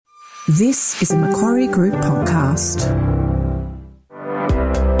This is a Macquarie Group podcast.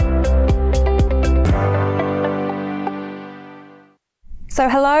 So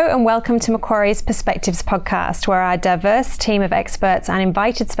hello and welcome to Macquarie's Perspectives podcast, where our diverse team of experts and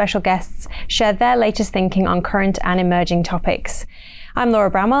invited special guests share their latest thinking on current and emerging topics. I'm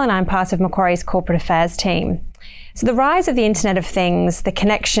Laura Bramwell and I'm part of Macquarie's Corporate Affairs team. So the rise of the Internet of Things, the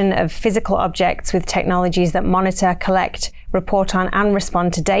connection of physical objects with technologies that monitor, collect, report on and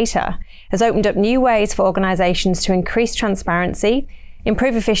respond to data has opened up new ways for organisations to increase transparency,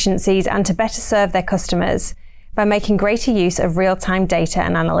 improve efficiencies and to better serve their customers by making greater use of real-time data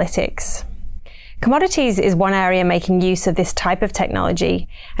and analytics. Commodities is one area making use of this type of technology,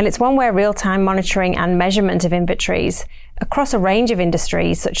 and it's one where real-time monitoring and measurement of inventories across a range of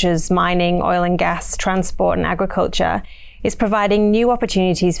industries such as mining, oil and gas, transport and agriculture is providing new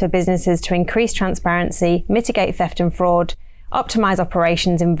opportunities for businesses to increase transparency, mitigate theft and fraud, optimise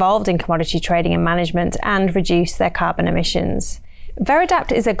operations involved in commodity trading and management, and reduce their carbon emissions.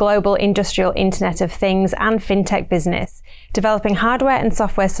 Veridapt is a global industrial Internet of Things and fintech business, developing hardware and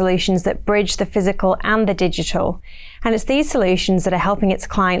software solutions that bridge the physical and the digital. And it's these solutions that are helping its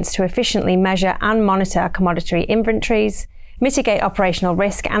clients to efficiently measure and monitor commodity inventories, mitigate operational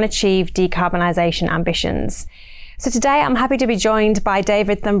risk, and achieve decarbonisation ambitions. So today I'm happy to be joined by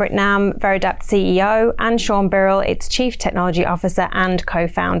David Thumbritt-Nam, Veridapt CEO, and Sean Birrell, its Chief Technology Officer and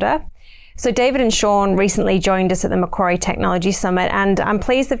co-founder. So David and Sean recently joined us at the Macquarie Technology Summit, and I'm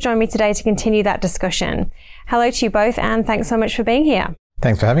pleased they've joined me today to continue that discussion. Hello to you both, and thanks so much for being here.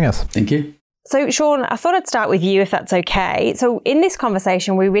 Thanks for having us. Thank you. So Sean, I thought I'd start with you if that's okay. So in this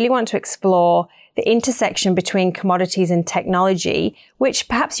conversation, we really want to explore the intersection between commodities and technology, which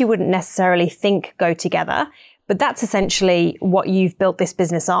perhaps you wouldn't necessarily think go together, but that's essentially what you've built this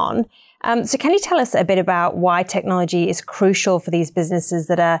business on. So can you tell us a bit about why technology is crucial for these businesses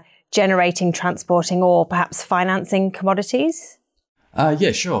that are generating, transporting, or perhaps financing commodities?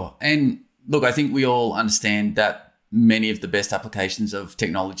 Yeah, sure. And look, I think we all understand that many of the best applications of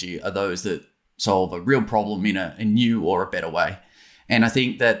technology are those that solve a real problem in a new or a better way. And I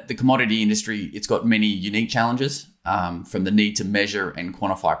think that the commodity industry, it's got many unique challenges, from the need to measure and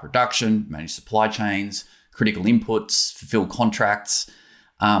quantify production, manage supply chains, critical inputs, fulfill contracts,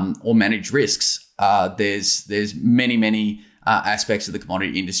 or manage risks. There's many aspects of the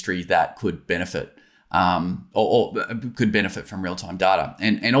commodity industry that could benefit or could benefit from real-time data.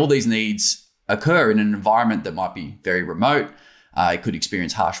 And all these needs occur in an environment that might be very remote. It could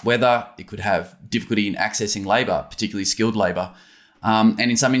experience harsh weather. It could have difficulty in accessing labour, particularly skilled labour. And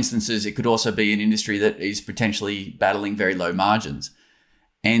in some instances, it could also be an industry that is potentially battling very low margins.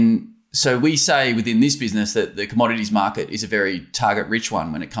 And so we say within this business that the commodities market is a very target-rich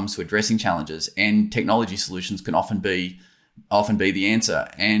one when it comes to addressing challenges, and technology solutions can often be the answer.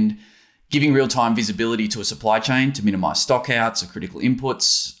 And giving real-time visibility to a supply chain to minimise stockouts of critical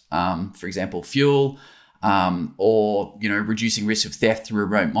inputs, for example, fuel, or reducing risk of theft through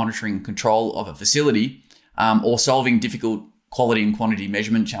remote monitoring and control of a facility, or solving difficult quality and quantity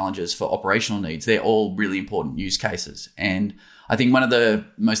measurement challenges for operational needs. They're all really important use cases. And I think one of the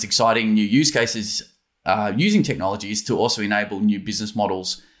most exciting new use cases using technology is to also enable new business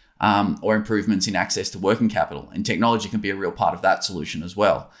models or improvements in access to working capital. And technology can be a real part of that solution as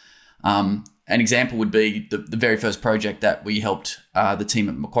well. An example would be the very first project that we helped the team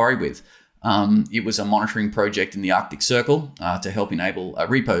at Macquarie with. It was a monitoring project in the Arctic Circle to help enable a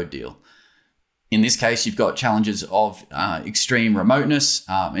repo deal. In this case, you've got challenges of extreme remoteness,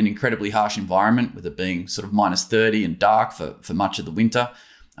 an incredibly harsh environment with it being sort of minus 30 and dark for much of the winter,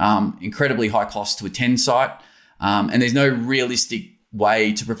 incredibly high cost to attend site, and there's no realistic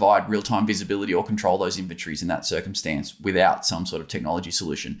way to provide real-time visibility or control those inventories in that circumstance without some sort of technology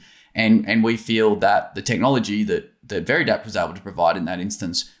solution. And we feel that the technology that Veridapt was able to provide in that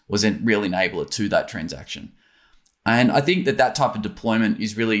instance was a real enabler to that transaction. And I think that type of deployment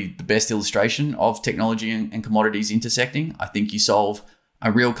is really the best illustration of technology and commodities intersecting. I think you solve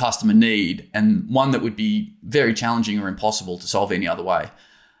a real customer need, and one that would be very challenging or impossible to solve any other way.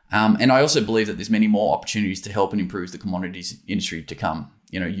 And I also believe that there's many more opportunities to help and improve the commodities industry to come,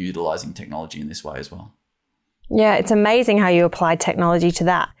 utilising technology in this way as well. Yeah, it's amazing how you applied technology to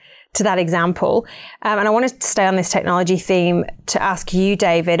that example. And I wanted to stay on this technology theme to ask you,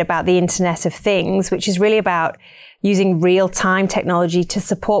 David, about the Internet of Things, which is really about using real-time technology to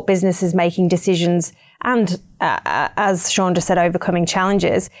support businesses making decisions and, as Sean just said, overcoming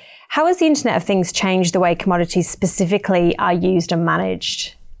challenges. How has the Internet of Things changed the way commodities specifically are used and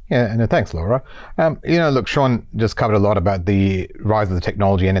managed? Yeah, no, thanks, Laura. Look, Sean just covered a lot about the rise of the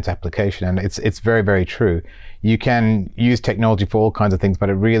technology and its application, and it's very, very true. You can use technology for all kinds of things, but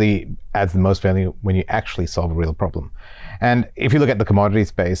it really adds the most value when you actually solve a real problem. And if you look at the commodity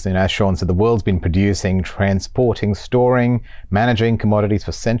space, as Sean said, the world's been producing, transporting, storing, managing commodities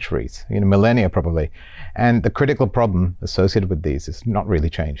for centuries, millennia probably. And the critical problem associated with these is not really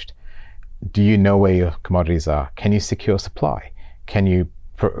changed. Do you know where your commodities are? Can you secure supply? Can you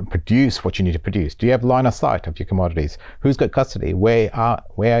produce what you need to produce? Do you have line of sight of your commodities? Who's got custody? Where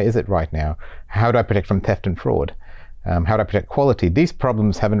is it right now? How do I protect from theft and fraud? How do I protect quality? These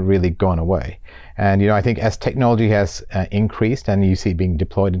problems haven't really gone away. And I think as technology has increased and you see it being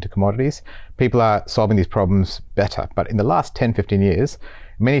deployed into commodities, people are solving these problems better. But in the last 10, 15 years,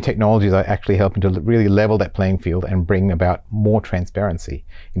 many technologies are actually helping to really level that playing field and bring about more transparency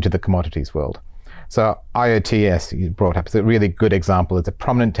into the commodities world. So IoT, as you brought up, is a really good example. It's a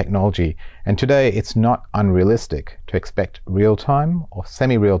prominent technology. And today, it's not unrealistic to expect real-time or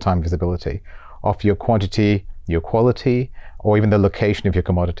semi-real-time visibility of your quantity, your quality, or even the location of your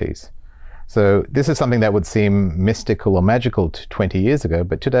commodities. So this is something that would seem mystical or magical 20 years ago,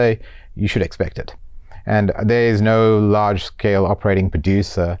 but today, you should expect it. And there is no large-scale operating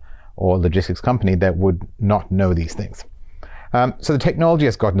producer or logistics company that would not know these things. So the technology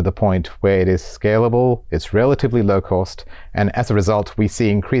has gotten to the point where it is scalable, it's relatively low cost, and as a result, we see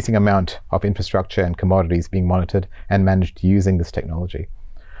increasing amount of infrastructure and commodities being monitored and managed using this technology.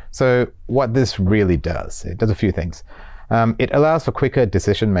 So what this really does, it does a few things. It allows for quicker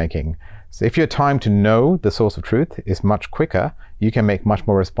decision making. So if your time to know the source of truth is much quicker, you can make much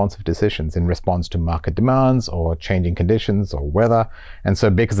more responsive decisions in response to market demands or changing conditions or weather. And so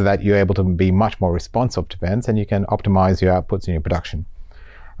because of that, you're able to be much more responsive to events and you can optimize your outputs and your production.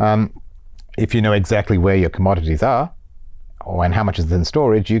 If you know exactly where your commodities are and how much is in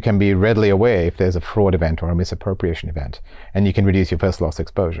storage, you can be readily aware if there's a fraud event or a misappropriation event, and you can reduce your first loss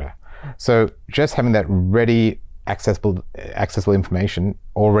exposure. So just having that ready, accessible information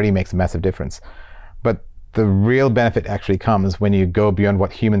already makes a massive difference. But the real benefit actually comes when you go beyond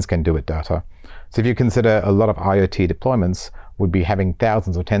what humans can do with data. So if you consider a lot of IoT deployments would be having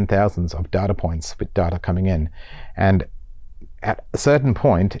thousands or 10,000s of data points with data coming in. And at a certain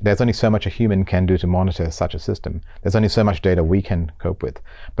point, there's only so much a human can do to monitor such a system. There's only so much data we can cope with.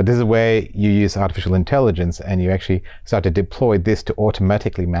 But this is where you use artificial intelligence and you actually start to deploy this to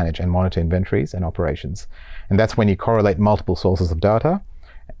automatically manage and monitor inventories and operations. And that's when you correlate multiple sources of data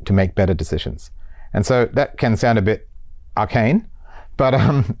to make better decisions. And so that can sound a bit arcane, but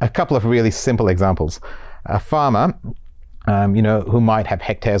a couple of really simple examples. A farmer, who might have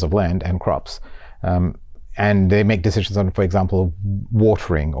hectares of land and crops, and they make decisions on, for example,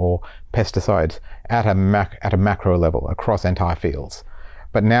 watering or pesticides at a macro level across entire fields.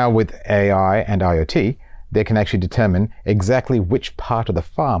 But now with AI and IoT, they can actually determine exactly which part of the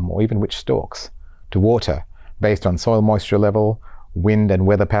farm or even which stalks to water based on soil moisture level, wind and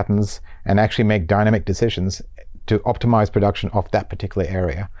weather patterns, and actually make dynamic decisions to optimize production of that particular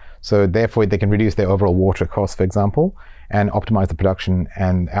area. So therefore, they can reduce their overall water costs, for example, and optimize the production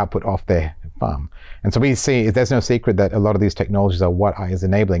and output of their farm. And so we see there's no secret that a lot of these technologies are what is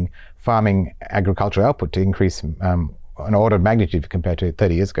enabling farming agricultural output to increase an order of magnitude compared to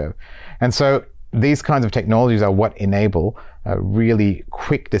 30 years ago. And so these kinds of technologies are what enable really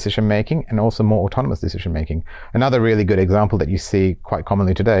quick decision making and also more autonomous decision making. Another really good example that you see quite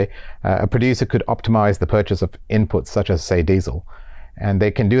commonly today, a producer could optimize the purchase of inputs such as, say, diesel. And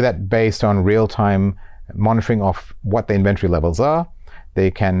they can do that based on real-time monitoring of what the inventory levels are. They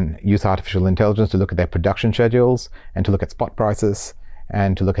can use artificial intelligence to look at their production schedules and to look at spot prices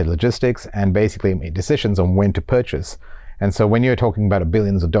and to look at logistics and basically make decisions on when to purchase. And so when you're talking about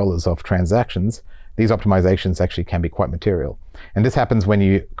billions of dollars of transactions, these optimizations actually can be quite material. And this happens when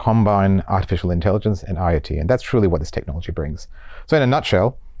you combine artificial intelligence and IoT, and that's truly what this technology brings. So in a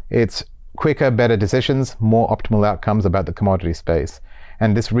nutshell, it's quicker, better decisions, more optimal outcomes about the commodity space.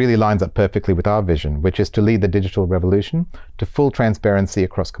 And this really lines up perfectly with our vision, which is to lead the digital revolution to full transparency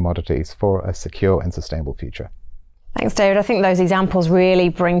across commodities for a secure and sustainable future. Thanks, David. I think those examples really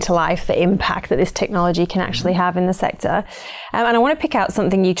bring to life the impact that this technology can actually have in the sector. And I want to pick out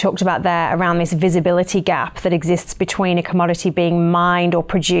something you talked about there around this visibility gap that exists between a commodity being mined or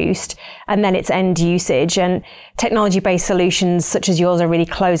produced and then its end usage. And technology-based solutions such as yours are really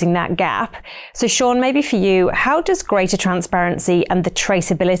closing that gap. So Sean, maybe for you, how does greater transparency and the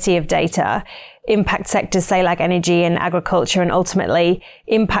traceability of data impact sectors, say, like energy and agriculture, and ultimately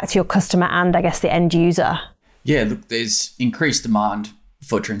impact your customer and, I guess, the end user? Yeah, look, there's increased demand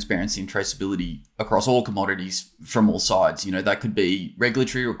for transparency and traceability across all commodities from all sides. That could be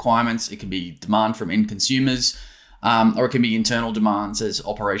regulatory requirements, it could be demand from end consumers, or it can be internal demands as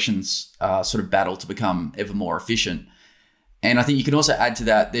operations sort of battle to become ever more efficient. And I think you can also add to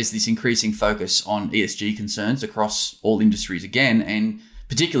that, there's this increasing focus on ESG concerns across all industries again, and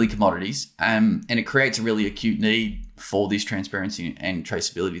particularly commodities. And it creates a really acute need for this transparency and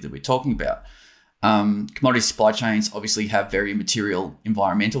traceability that we're talking about. Commodity supply chains obviously have very material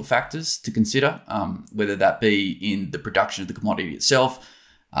environmental factors to consider, whether that be in the production of the commodity itself,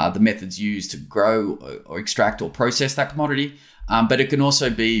 the methods used to grow or extract or process that commodity. But it can also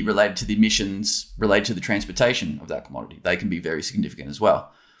be related to the emissions related to the transportation of that commodity. They can be very significant as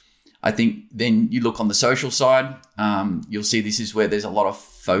well. I think then you look on the social side, you'll see this is where there's a lot of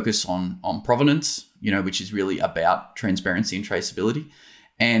focus on provenance, which is really about transparency and traceability.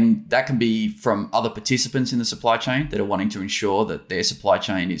 And that can be from other participants in the supply chain that are wanting to ensure that their supply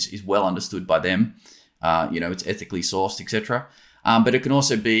chain is well understood by them, it's ethically sourced, etc. But it can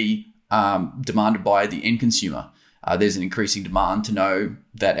also be demanded by the end consumer. There's an increasing demand to know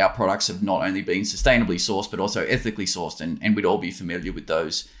that our products have not only been sustainably sourced, but also ethically sourced. And we'd all be familiar with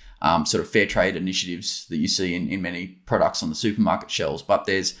those sort of fair trade initiatives that you see in many products on the supermarket shelves. But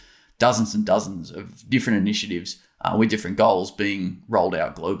there's dozens and dozens of different initiatives with different goals being rolled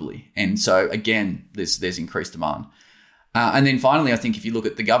out globally. And so, again, there's increased demand. And then finally, I think if you look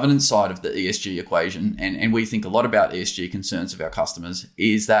at the governance side of the ESG equation, and we think a lot about ESG concerns of our customers,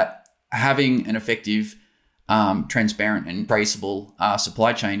 is that having an effective transparent and traceable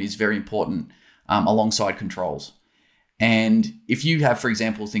supply chain is very important alongside controls. And if you have, for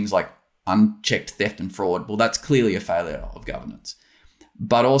example, things like unchecked theft and fraud, well, that's clearly a failure of governance.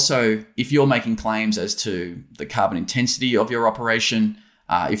 But also, if you're making claims as to the carbon intensity of your operation,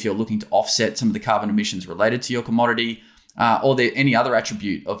 if you're looking to offset some of the carbon emissions related to your commodity, or any other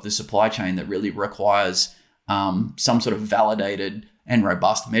attribute of the supply chain that really requires some sort of validated and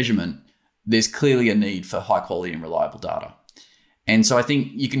robust measurement, there's clearly a need for high quality and reliable data. And so I think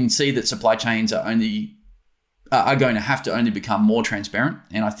you can see that supply chains are going to have to only become more transparent.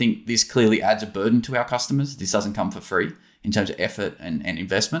 And I think this clearly adds a burden to our customers. This doesn't come for free in terms of effort and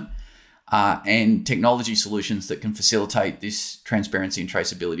investment. And technology solutions that can facilitate this transparency and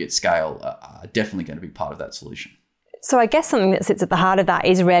traceability at scale are definitely going to be part of that solution. So I guess something that sits at the heart of that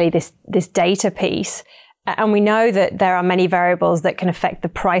is really this data piece. And we know that there are many variables that can affect the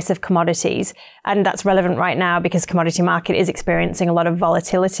price of commodities. And that's relevant right now because commodity market is experiencing a lot of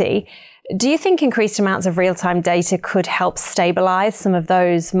volatility. Do you think increased amounts of real-time data could help stabilize some of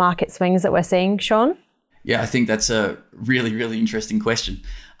those market swings that we're seeing, Sean? Yeah, I think that's a really, really interesting question.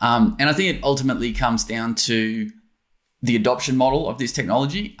 And I think it ultimately comes down to the adoption model of this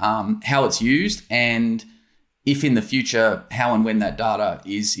technology, how it's used, and if in the future, how and when that data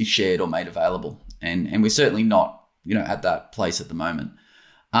is shared or made available. And we're certainly not, at that place at the moment.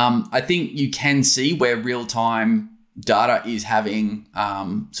 I think you can see where real-time data is having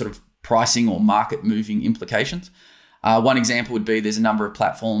sort of pricing or market moving implications. One example would be there's a number of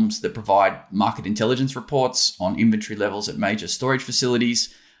platforms that provide market intelligence reports on inventory levels at major storage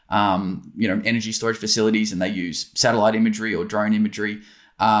facilities, energy storage facilities, and they use satellite imagery or drone imagery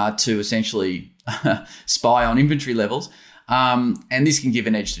to essentially spy on inventory levels. And this can give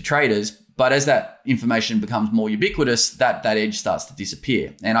an edge to traders. But as that information becomes more ubiquitous, that edge starts to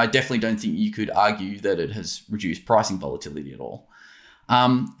disappear. And I definitely don't think you could argue that it has reduced pricing volatility at all.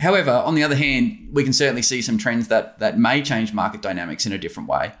 However, on the other hand, we can certainly see some trends that may change market dynamics in a different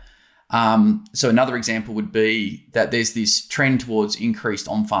way. So another example would be that there's this trend towards increased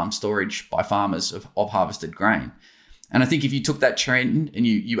on-farm storage by farmers of harvested grain. And I think if you took that trend and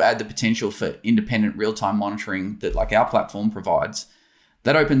you add the potential for independent real-time monitoring that like our platform provides,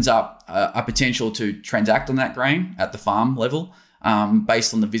 that opens up a potential to transact on that grain at the farm level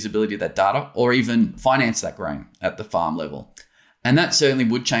based on the visibility of that data, or even finance that grain at the farm level. And that certainly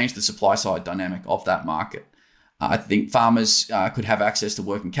would change the supply side dynamic of that market. I think farmers could have access to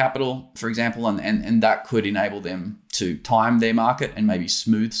working capital, for example, and that could enable them to time their market and maybe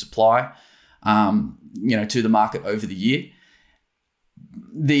smooth supply to the market over the year.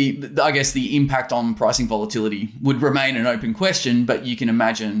 I guess the impact on pricing volatility would remain an open question, but you can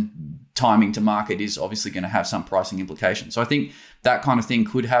imagine timing to market is obviously going to have some pricing implications. So I think that kind of thing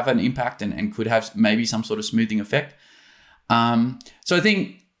could have an impact and could have maybe some sort of smoothing effect. So I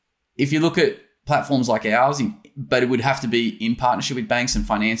think if you look at platforms like ours, but it would have to be in partnership with banks and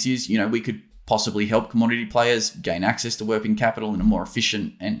financiers, we could possibly help commodity players gain access to working capital in a more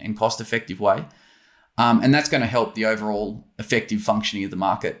efficient and cost-effective way. And that's going to help the overall effective functioning of the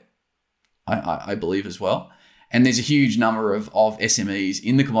market, I believe, as well. And there's a huge number of SMEs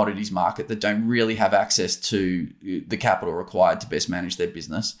in the commodities market that don't really have access to the capital required to best manage their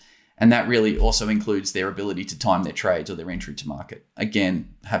business. And that really also includes their ability to time their trades or their entry to market,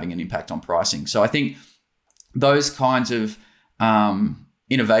 again, having an impact on pricing. So I think those kinds of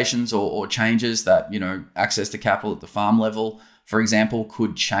innovations or changes that, access to capital at the farm level, for example,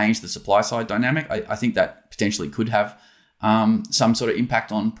 could change the supply side dynamic. I think that potentially could have some sort of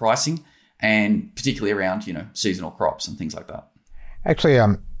impact on pricing, and particularly around, seasonal crops and things like that. Actually,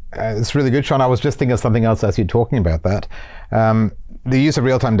 it's really good, Sean. I was just thinking of something else as you're talking about that. The use of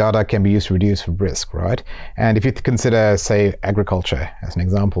real-time data can be used to reduce risk, right? And if you consider, say, agriculture as an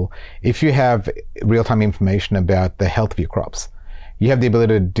example, if you have real-time information about the health of your crops, you have the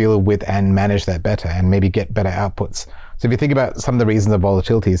ability to deal with and manage that better and maybe get better outputs. So if you think about some of the reasons of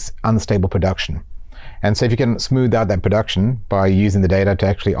volatility is unstable production. And so if you can smooth out that production by using the data to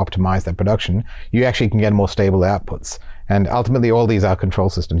actually optimize that production, you actually can get more stable outputs. And ultimately, all these are control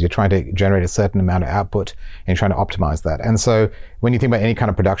systems. You're trying to generate a certain amount of output and trying to optimize that. And so when you think about any kind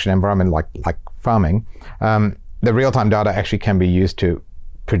of production environment like farming, the real-time data actually can be used to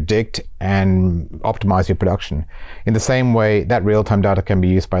predict and optimize your production. In the same way, that real-time data can be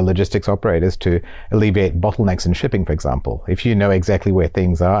used by logistics operators to alleviate bottlenecks in shipping, for example. If you know exactly where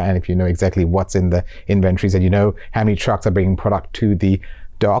things are, and if you know exactly what's in the inventories, and you know how many trucks are bringing product to the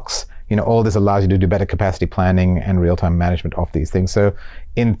docks, all this allows you to do better capacity planning and real-time management of these things. So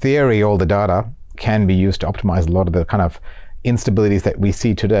in theory, all the data can be used to optimize a lot of the kind of instabilities that we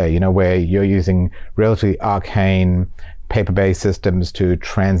see today, where you're using relatively arcane paper-based systems to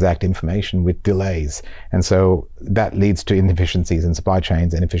transact information with delays. And so that leads to inefficiencies in supply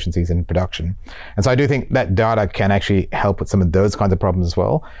chains, inefficiencies in production. And so I do think that data can actually help with some of those kinds of problems as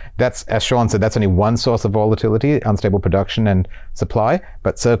well. That's, as Sean said, that's only one source of volatility, unstable production and supply.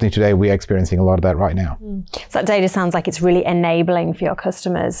 But certainly today we are experiencing a lot of that right now. So that data sounds like it's really enabling for your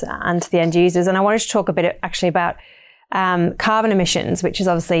customers and the end users. And I wanted to talk a bit actually about carbon emissions, which is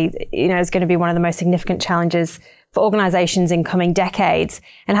obviously, is going to be one of the most significant challenges for organizations in coming decades,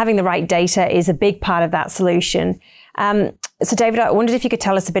 and having the right data is a big part of that solution. So David, I wondered if you could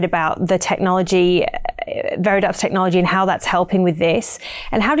tell us a bit about the technology, Veridox technology, and how that's helping with this,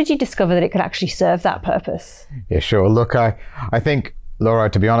 and how did you discover that it could actually serve that purpose? Yeah, sure. Look, I think, Laura,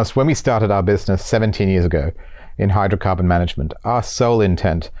 to be honest, when we started our business 17 years ago in hydrocarbon management, our sole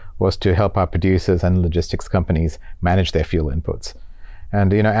intent was to help our producers and logistics companies manage their fuel inputs.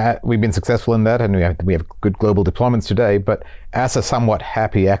 And we've been successful in that, and we have good global deployments today. But as a somewhat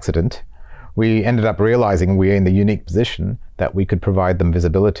happy accident, we ended up realizing we're in the unique position that we could provide them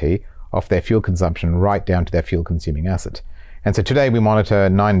visibility of their fuel consumption right down to their fuel consuming asset. And so today we monitor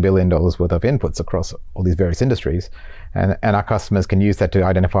 $9 billion worth of inputs across all these various industries, and our customers can use that to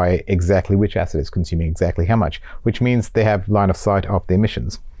identify exactly which asset is consuming exactly how much, which means they have line of sight of the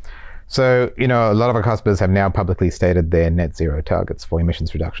emissions. So, a lot of our customers have now publicly stated their net zero targets for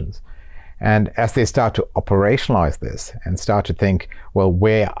emissions reductions. And as they start to operationalize this and start to think, well,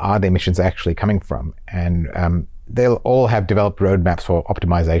 where are the emissions actually coming from? And they'll all have developed roadmaps for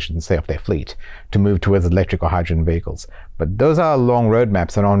optimization, say, of their fleet to move towards electric or hydrogen vehicles. But those are long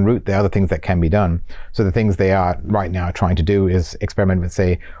roadmaps, and en route, there are other things that can be done. So the things they are right now trying to do is experiment with,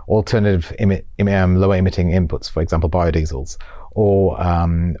 say, alternative low emitting inputs, for example, biodiesels, or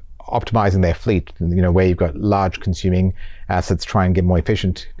optimizing their fleet, where you've got large consuming assets, try and get more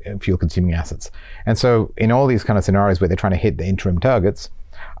efficient fuel consuming assets. And so in all these kind of scenarios where they're trying to hit the interim targets,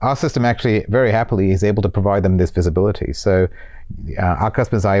 our system actually very happily is able to provide them this visibility. So our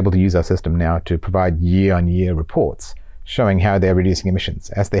customers are able to use our system now to provide year-on-year reports showing how they're reducing emissions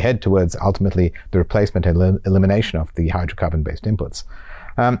as they head towards ultimately the replacement and elimination of the hydrocarbon-based inputs.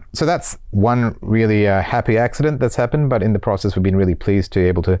 So that's one really happy accident that's happened, but in the process we've been really pleased to be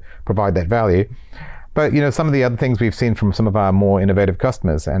able to provide that value. But some of the other things we've seen from some of our more innovative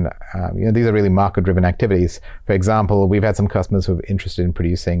customers, and these are really market-driven activities. For example, we've had some customers who are interested in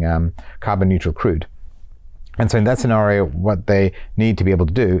producing carbon-neutral crude. And so in that scenario, what they need to be able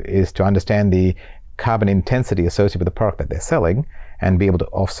to do is to understand the carbon intensity associated with the product that they're selling and be able to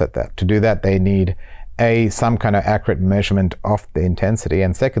offset that. To do that, they need some kind of accurate measurement of the intensity,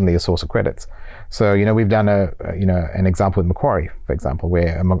 and secondly, a source of credits. So, we've done an example with Macquarie, for example,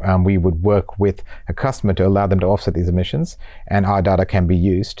 where we would work with a customer to allow them to offset these emissions, and our data can be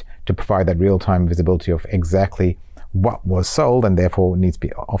used to provide that real-time visibility of exactly what was sold and therefore needs to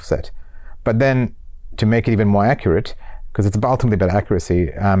be offset. But then, to make it even more accurate, because it's ultimately about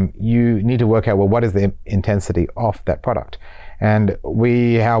accuracy, you need to work out, well, what is the intensity of that product? And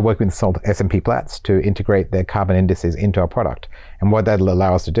we are working with S&P Platts to integrate their carbon indices into our product. And what that'll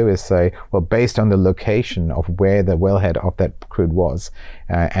allow us to do is say, well, based on the location of where the wellhead of that crude was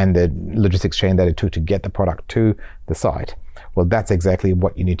and the logistics chain that it took to get the product to the site, well, that's exactly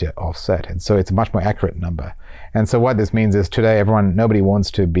what you need to offset. And so it's a much more accurate number. And so what this means is today, nobody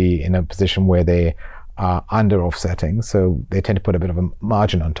wants to be in a position where they are under offsetting. So they tend to put a bit of a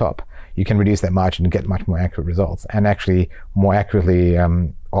margin on top. You can reduce that margin and get much more accurate results and actually more accurately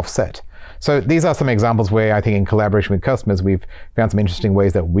offset. So these are some examples where I think in collaboration with customers, we've found some interesting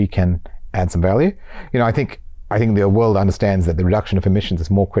ways that we can add some value. I think the world understands that the reduction of emissions is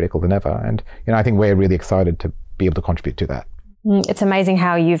more critical than ever. And, I think we're really excited to be able to contribute to that. It's amazing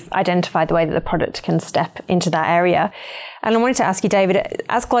how you've identified the way that the product can step into that area. And I wanted to ask you, David,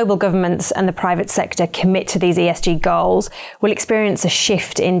 as global governments and the private sector commit to these ESG goals, we'll experience a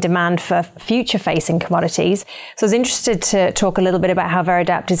shift in demand for future-facing commodities. So I was interested to talk a little bit about how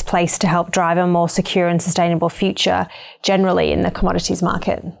Veridapt is placed to help drive a more secure and sustainable future generally in the commodities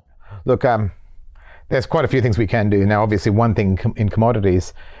market. Look, there's quite a few things we can do. Now, obviously, one thing in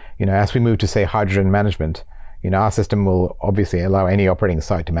commodities, as we move to, say, hydrogen management, our system will obviously allow any operating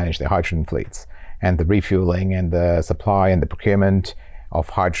site to manage their hydrogen fleets and the refueling and the supply and the procurement of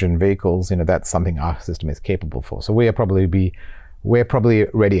hydrogen vehicles. That's something our system is capable for. So we're probably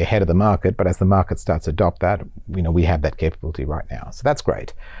ready ahead of the market, but as the market starts to adopt that, we have that capability right now. So that's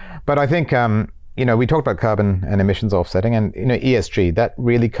great. But I think, we talked about carbon and emissions offsetting, and, ESG, that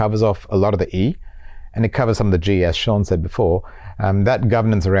really covers off a lot of the E, and it covers some of the G, as Sean said before. That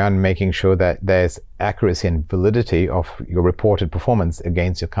governance around making sure that there's accuracy and validity of your reported performance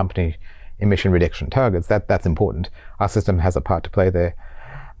against your company emission reduction targets, that's important. Our system has a part to play there.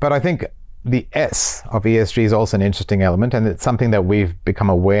 But I think the S of ESG is also an interesting element, and it's something that we've become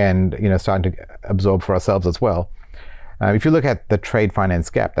aware and starting to absorb for ourselves as well. If you look at the trade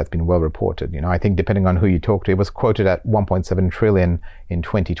finance gap, that's been well reported. I think depending on who you talk to, it was quoted at 1.7 trillion in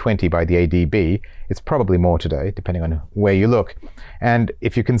 2020 by the ADB. It's probably more today, depending on where you look. And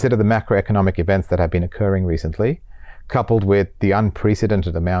if you consider the macroeconomic events that have been occurring recently, coupled with the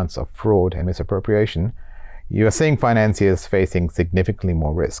unprecedented amounts of fraud and misappropriation, you are seeing financiers facing significantly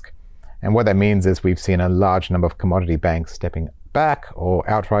more risk. And what that means is we've seen a large number of commodity banks stepping back or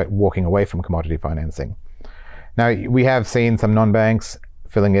outright walking away from commodity financing. Now, we have seen some non-banks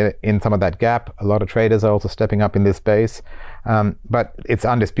filling in some of that gap. A lot of traders are also stepping up in this space, but it's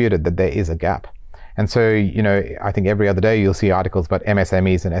undisputed that there is a gap. And so, I think every other day you'll see articles about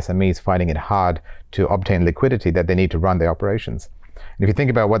MSMEs and SMEs finding it hard to obtain liquidity that they need to run their operations. And if you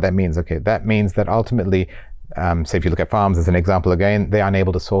think about what that means, that means that ultimately, say if you look at farms as an example again, they are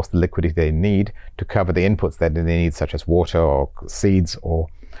unable to source the liquidity they need to cover the inputs that they need, such as water or seeds or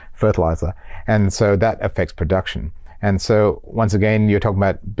fertilizer. And so that affects production. And so once again, you're talking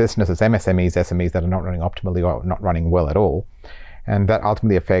about businesses, MSMEs, SMEs that are not running optimally or not running well at all. And that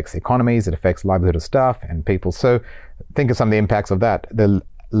ultimately affects economies, it affects livelihood of staff and people. So think of some of the impacts of that. The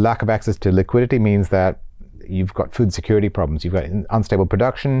lack of access to liquidity means that you've got food security problems, you've got unstable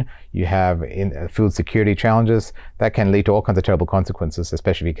production, you have food security challenges that can lead to all kinds of terrible consequences,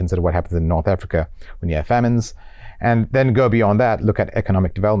 especially if you consider what happens in North Africa when you have famines. And then go beyond that, look at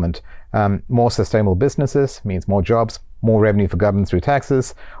economic development. More sustainable businesses means more jobs, more revenue for government through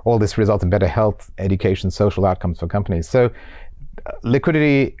taxes. All this results in better health, education, social outcomes for companies. So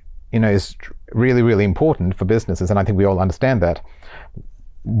liquidity, is really, really important for businesses, and I think we all understand that.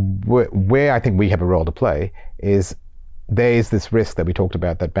 Where I think we have a role to play is there is this risk that we talked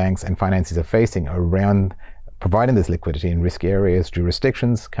about that banks and financiers are facing around providing this liquidity in risky areas,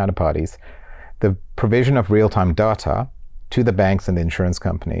 jurisdictions, counterparties. The provision of real-time data to the banks and the insurance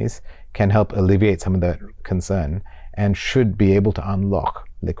companies can help alleviate some of that concern and should be able to unlock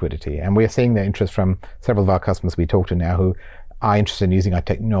liquidity. And we're seeing the interest from several of our customers we talk to now who are interested in using our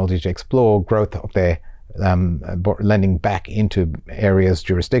technology to explore growth of their lending back into areas,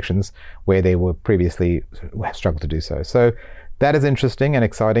 jurisdictions where they were previously struggled to do so. So that is interesting and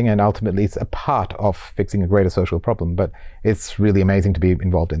exciting, and ultimately it's a part of fixing a greater social problem, but it's really amazing to be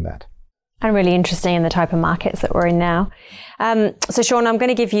involved in that. And really interesting in the type of markets that we're in now. So Sean, I'm going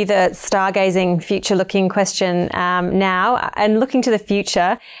to give you the stargazing, future-looking question now. And looking to the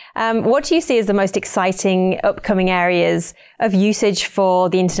future, what do you see as the most exciting upcoming areas of usage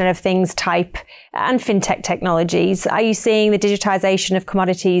for the Internet of Things type and fintech technologies? Are you seeing the digitization of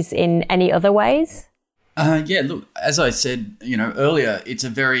commodities in any other ways? Yeah, look, as I said, earlier, it's a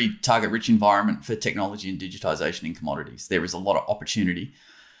very target-rich environment for technology and digitization in commodities. There is a lot of opportunity.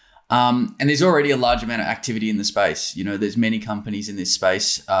 And there's already a large amount of activity in the space. There's many companies in this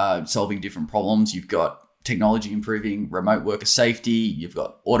space solving different problems. You've got technology improving remote worker safety. You've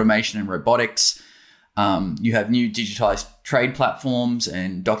got automation and robotics. You have new digitized trade platforms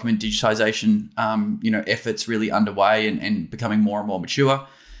and document digitization, efforts really underway and becoming more and more mature.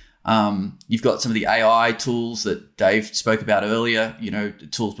 You've got some of the AI tools that Dave spoke about earlier,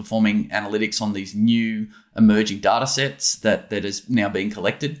 tools performing analytics on these new emerging data sets that is now being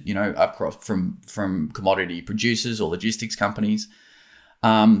collected, across from commodity producers or logistics companies.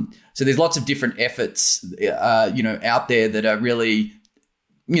 So there's lots of different efforts, out there that are really,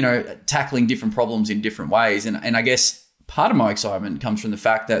 tackling different problems in different ways. And I guess part of my excitement comes from the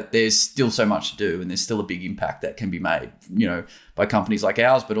fact that there's still so much to do and there's still a big impact that can be made, by companies like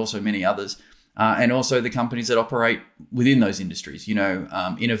ours, but also many others. And also the companies that operate within those industries,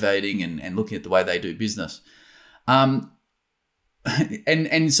 innovating and looking at the way they do business. And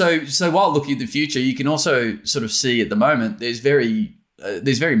so while looking at the future, you can also sort of see at the moment there's very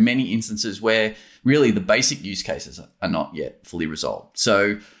many instances where really the basic use cases are not yet fully resolved.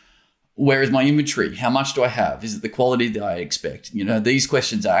 So where is my inventory? How much do I have? Is it the quality that I expect? These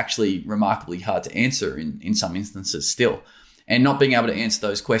questions are actually remarkably hard to answer in some instances still. And not being able to answer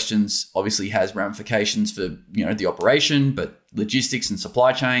those questions obviously has ramifications for, the operation, but logistics and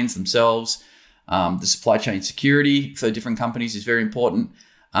supply chains themselves. The supply chain security for different companies is very important.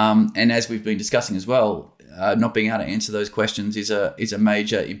 And as we've been discussing as well, not being able to answer those questions is a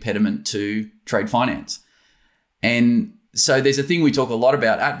major impediment to trade finance. And so there's a thing we talk a lot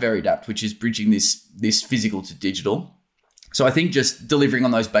about at Veridapt, which is bridging this physical to digital. So I think just delivering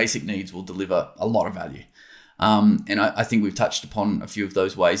on those basic needs will deliver a lot of value. And I think we've touched upon a few of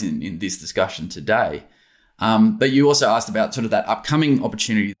those ways in this discussion today. But you also asked about sort of that upcoming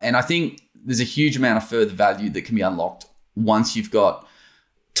opportunity. And I think there's a huge amount of further value that can be unlocked once you've got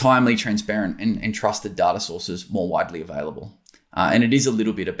timely, transparent and trusted data sources more widely available. And it is a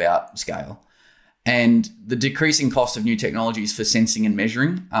little bit about scale. And the decreasing cost of new technologies for sensing and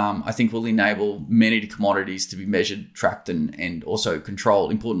measuring, I think will enable many commodities to be measured, tracked, and also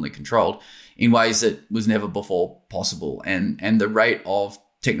importantly controlled in ways that was never before possible. And the rate of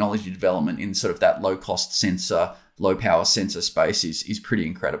technology development in sort of that low cost sensor, low power sensor space is pretty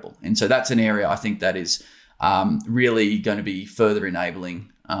incredible. And so that's an area I think that is really going to be further enabling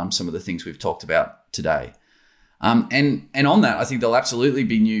some of the things we've talked about today. And on that, I think there'll absolutely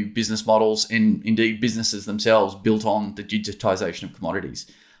be new business models and indeed businesses themselves built on the digitization of commodities.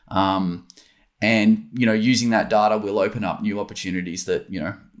 And, using that data will open up new opportunities that,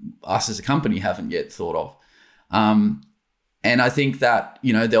 us as a company haven't yet thought of. And I think that,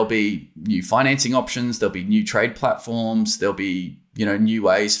 there'll be new financing options, there'll be new trade platforms, there'll be, new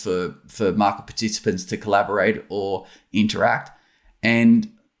ways for market participants to collaborate or interact. And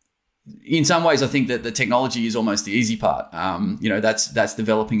in some ways, I think that the technology is almost the easy part. That's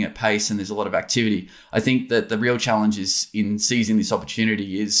developing at pace and there's a lot of activity. I think that the real challenge is in seizing this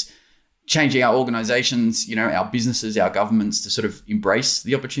opportunity is changing our organizations, our businesses, our governments to sort of embrace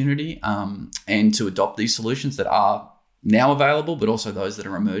the opportunity and to adopt these solutions that are now available, but also those that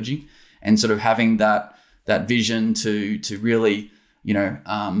are emerging, and sort of having that vision to really,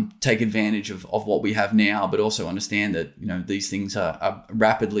 take advantage of what we have now, but also understand that, these things are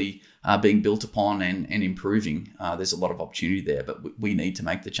rapidly being built upon and improving. There's a lot of opportunity there, but we need to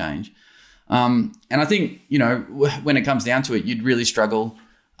make the change. And I think, when it comes down to it, you'd really struggle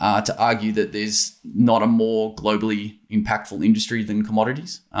to argue that there's not a more globally impactful industry than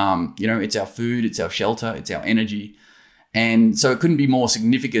commodities. It's our food, it's our shelter, it's our energy. And so it couldn't be more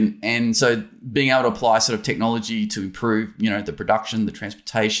significant. And so being able to apply sort of technology to improve, the production, the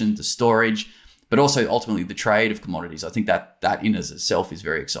transportation, the storage, but also ultimately the trade of commodities, I think that in as itself is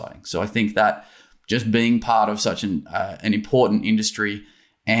very exciting. So I think that just being part of such an important industry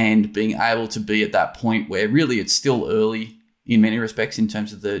and being able to be at that point where really it's still early in many respects in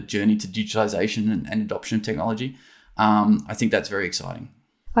terms of the journey to digitization and adoption of technology, I think that's very exciting.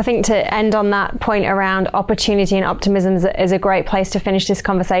 I think to end on that point around opportunity and optimism is a great place to finish this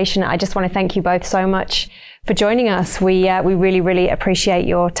conversation. I just want to thank you both so much for joining us. We really, really appreciate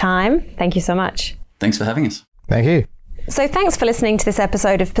your time. Thank you so much. Thanks for having us. Thank you. So thanks for listening to this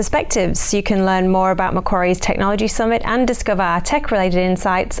episode of Perspectives. You can learn more about Macquarie's Technology Summit and discover our tech-related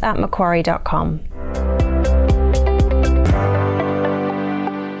insights at macquarie.com.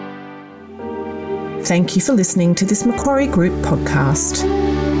 Thank you for listening to this Macquarie Group podcast.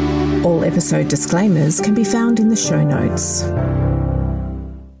 All episode disclaimers can be found in the show notes.